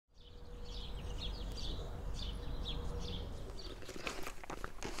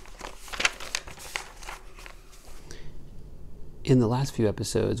In the last few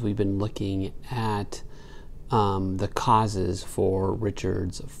episodes, we've been looking at the causes for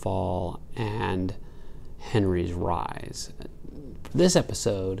Richard's fall and Henry's rise. For this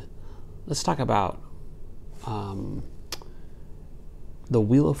episode, let's talk about the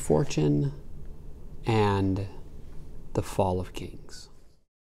Wheel of Fortune and the fall of kings.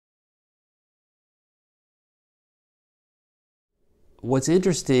 What's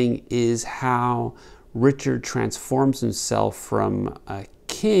interesting is how Richard transforms himself from a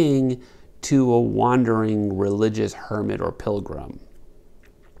king to a wandering religious hermit or pilgrim.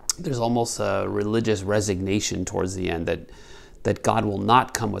 There's almost a religious resignation towards the end that God will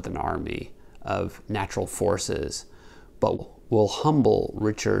not come with an army of natural forces, but will humble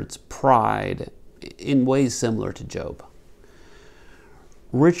Richard's pride in ways similar to Job.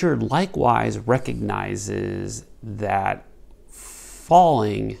 Richard likewise recognizes that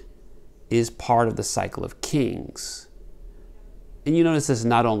falling is part of the cycle of kings. And you notice this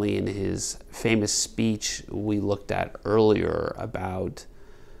not only in his famous speech we looked at earlier about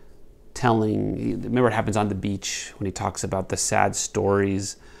remember what happens on the beach when he talks about the sad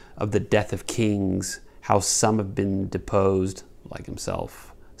stories of the death of kings, how some have been deposed, like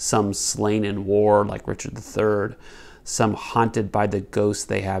himself, some slain in war, like Richard III, some haunted by the ghosts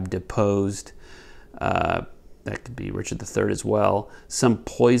they have deposed, that could be Richard III as well. Some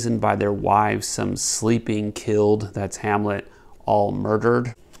poisoned by their wives, some sleeping, killed, that's Hamlet, all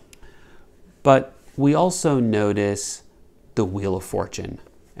murdered. But we also notice the Wheel of Fortune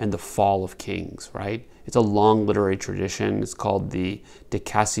and the fall of kings, right? It's a long literary tradition. It's called the De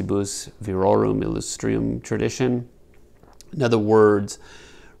Casibus Virorum Illustrium tradition. In other words,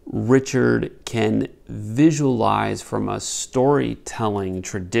 Richard can visualize from a storytelling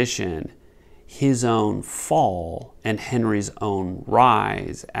tradition his own fall and Henry's own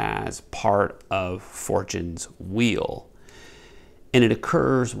rise as part of Fortune's wheel. And it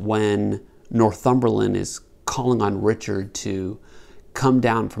occurs when Northumberland is calling on Richard to come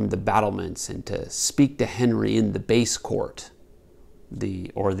down from the battlements and to speak to Henry in the base court,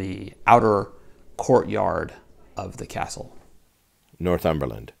 or the outer courtyard of the castle.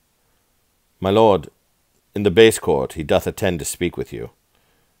 Northumberland. My lord, in the base court he doth attend to speak with you.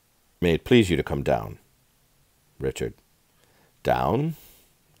 May it please you to come down. Richard. Down?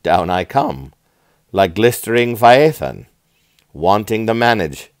 Down I come, like glistering Phaethon, wanting the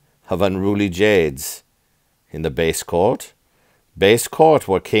manage of unruly jades. In the base court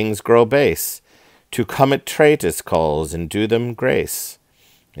where kings grow base, to come at traitors calls and do them grace.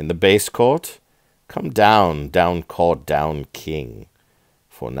 In the base court, come down, down court, down king,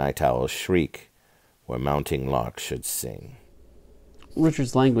 for night owls shriek where mounting larks should sing.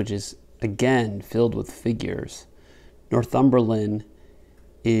 Richard's language is again filled with figures. Northumberland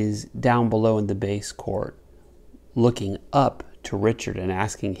is down below in the base court, looking up to Richard and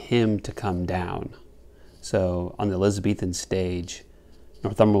asking him to come down. So on the Elizabethan stage,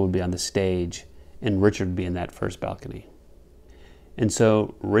 Northumberland would be on the stage and Richard would be in that first balcony. And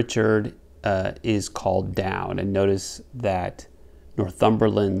so Richard is called down, and notice that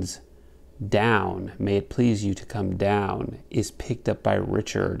Northumberland's down, may it please you to come down, is picked up by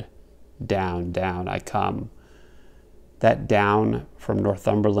Richard. Down, down I come. That down from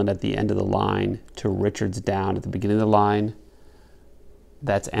Northumberland at the end of the line to Richard's down at the beginning of the line,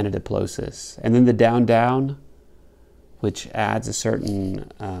 that's anadiplosis. And then the down, down, which adds a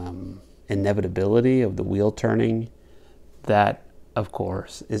certain inevitability of the wheel turning, that, of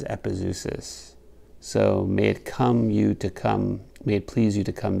course, is epizeusis. So may it please you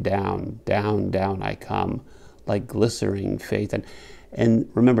to come down, down, down I come, like glistering faith. And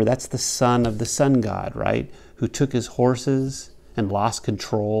remember, that's the son of the sun god, right? Who took his horses and lost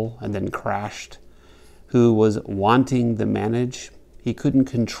control and then crashed, who was wanting the manage. He couldn't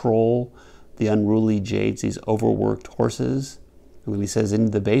control the unruly jades, these overworked horses. And when he says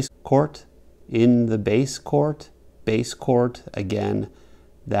in the base court, again,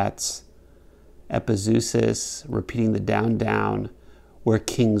 that's epizeusis, repeating the down, down, where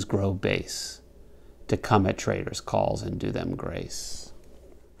kings grow base, to come at traitors' calls and do them grace.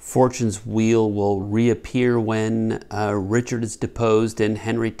 Fortune's wheel will reappear when Richard is deposed and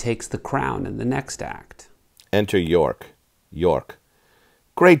Henry takes the crown in the next act. Enter York. York.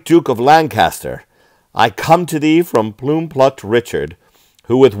 Great Duke of Lancaster, I come to thee from plume-plucked Richard,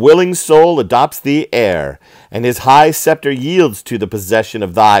 who with willing soul adopts thee heir, and his high sceptre yields to the possession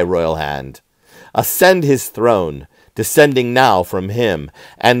of thy royal hand. Ascend his throne, descending now from him,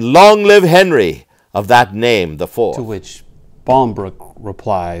 and long live Henry, of that name the fourth. To which Bolingbroke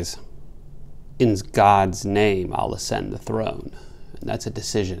replies, in God's name I'll ascend the throne. And that's a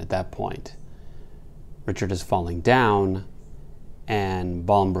decision at that point. Richard is falling down, and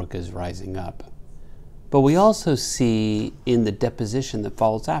Bolingbroke is rising up. But we also see in the deposition that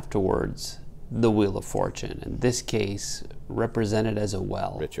follows afterwards the Wheel of Fortune, in this case represented as a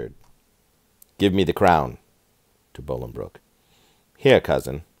well. Richard, give me the crown, to Bolingbroke. Here,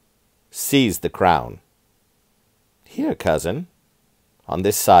 cousin, seize the crown. Here, cousin, on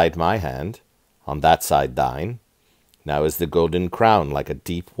this side my hand, on that side thine. Now is the golden crown like a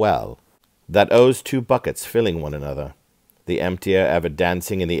deep well, that owes two buckets filling one another, the emptier ever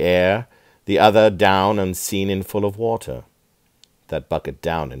dancing in the air, the other down unseen and full of water. That bucket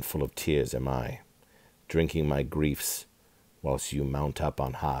down and full of tears am I, drinking my griefs, whilst you mount up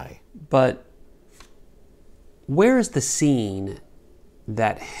on high. But where is the scene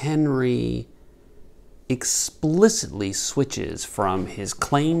that Henry explicitly switches from his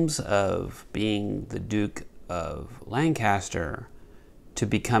claims of being the Duke of Lancaster to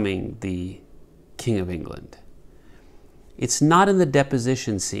becoming the King of England? It's not in the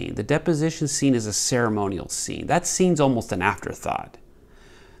deposition scene. The deposition scene is a ceremonial scene. That scene's almost an afterthought.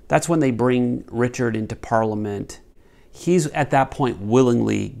 That's when they bring Richard into Parliament. He's at that point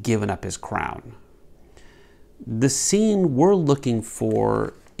willingly given up his crown. The scene we're looking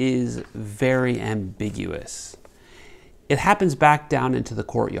for is very ambiguous. It happens back down into the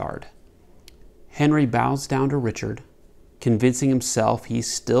courtyard. Henry bows down to Richard, convincing himself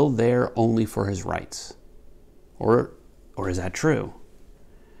he's still there only for his rights. Or is that true?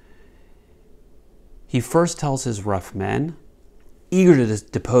 He first tells his rough men, eager to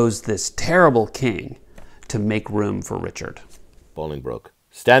depose this terrible king, to make room for Richard. Bolingbroke,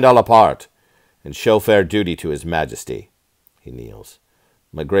 stand all apart, and show fair duty to his majesty. He kneels.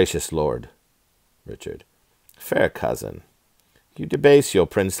 My gracious lord. Richard, fair cousin, you debase your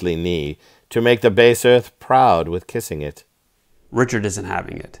princely knee to make the base earth proud with kissing it. Richard isn't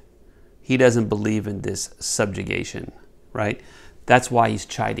having it. He doesn't believe in this subjugation, right? That's why he's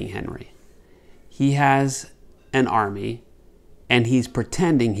chiding Henry. He has an army, and he's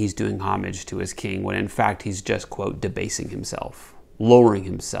pretending he's doing homage to his king, when in fact he's just, quote, debasing himself, lowering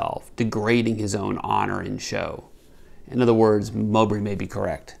himself, degrading his own honor and show. In other words, Mowbray may be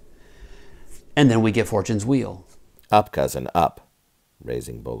correct. And then we get Fortune's wheel. Up, cousin, up,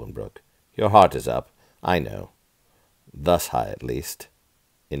 raising Bolingbroke. Your heart is up, I know. Thus high at least,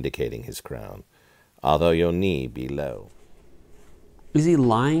 indicating his crown, although your knee be low. Is he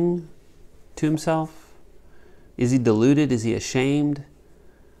lying to himself? Is he deluded? Is he ashamed?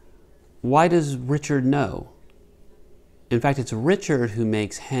 Why does Richard know? In fact, it's Richard who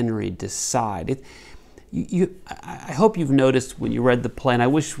makes Henry decide. I hope you've noticed when you read the play, and I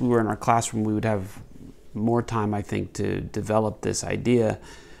wish we were in our classroom, we would have more time, I think, to develop this idea.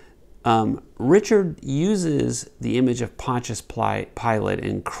 Richard uses the image of Pontius Pilate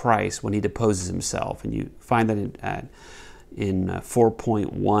in Christ when he deposes himself, and you find that in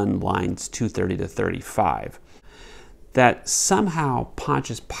 4.1 lines 230 to 35. That somehow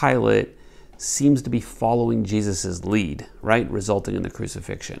Pontius Pilate seems to be following Jesus' lead, right, resulting in the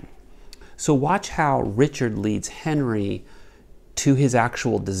crucifixion. So watch how Richard leads Henry to his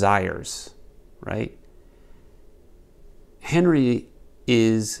actual desires, right? Henry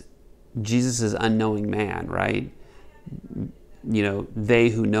is Jesus' unknowing man, right? You know, they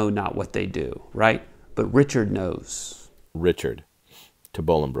who know not what they do, right? But Richard knows. Richard, to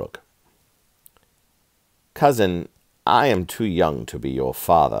Bolingbroke. Cousin, I am too young to be your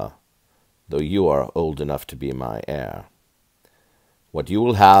father, though you are old enough to be my heir. What you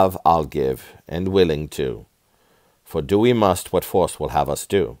will have, I'll give, and willing too. For do we must what force will have us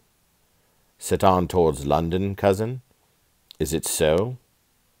do. Sit on towards London, cousin? Is it so?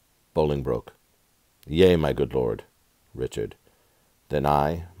 Bolingbroke. Yea, my good lord. Richard. Then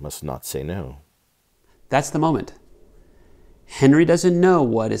I must not say no. That's the moment. Henry doesn't know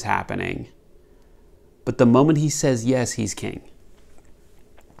what is happening, but the moment he says yes, he's king.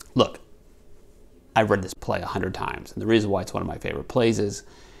 Look, I've read this play 100 times, and the reason why it's one of my favorite plays is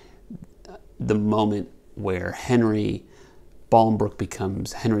the moment where Bolingbroke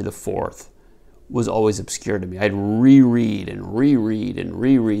becomes Henry IV was always obscure to me. I'd reread and reread and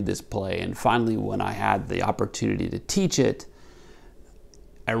reread this play, and finally when I had the opportunity to teach it,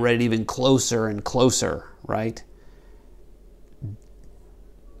 I read it even closer and closer, right?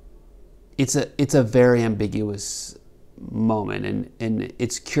 It's a very ambiguous moment, and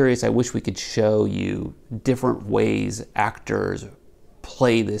it's curious. I wish we could show you different ways actors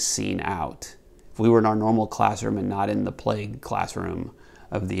play this scene out. If we were in our normal classroom and not in the play classroom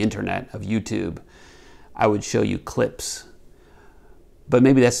of the internet, of YouTube, I would show you clips. But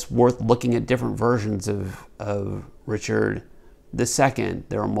maybe that's worth looking at different versions of Richard The second,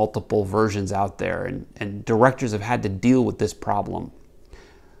 there are multiple versions out there, and directors have had to deal with this problem.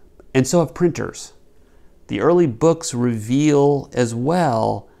 And so have printers. The early books reveal as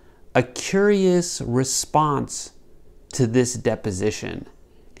well a curious response to this deposition.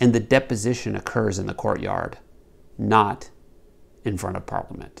 And the deposition occurs in the courtyard, not in front of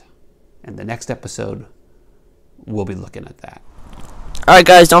Parliament. And the next episode, we'll be looking at that. Alright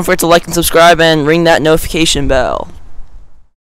guys, don't forget to like and subscribe and ring that notification bell.